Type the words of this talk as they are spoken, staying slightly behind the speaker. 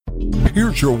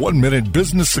Here's your 1-minute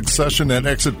business succession and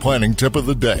exit planning tip of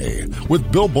the day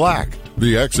with Bill Black,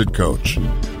 the Exit Coach.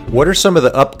 What are some of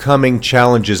the upcoming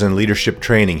challenges in leadership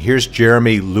training? Here's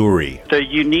Jeremy Lurie. The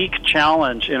unique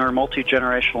challenge in our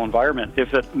multi-generational environment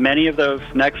is that many of those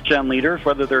next-gen leaders,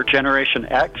 whether they're Generation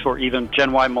X or even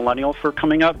Gen Y millennials who are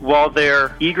coming up, while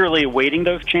they're eagerly awaiting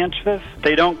those chances,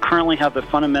 they don't currently have the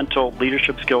fundamental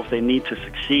leadership skills they need to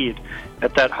succeed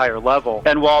at that higher level.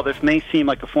 And while this may seem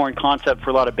like a foreign concept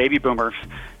for a lot of baby boomers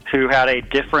who had a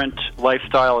different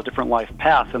lifestyle, a different life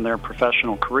path in their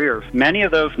professional careers, many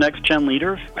of those next-gen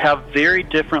leaders have very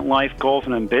different life goals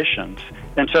and ambitions.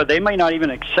 And so they may not even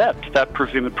accept that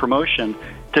presumed promotion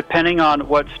depending on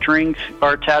what strings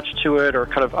are attached to it or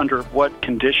kind of under what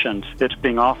conditions it's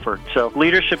being offered. So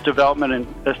leadership development and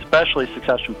especially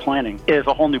succession planning is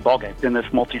a whole new ballgame in this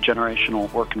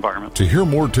multi-generational work environment. To hear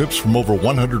more tips from over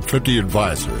 150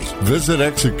 advisors, visit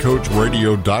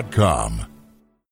ExitCoachRadio.com.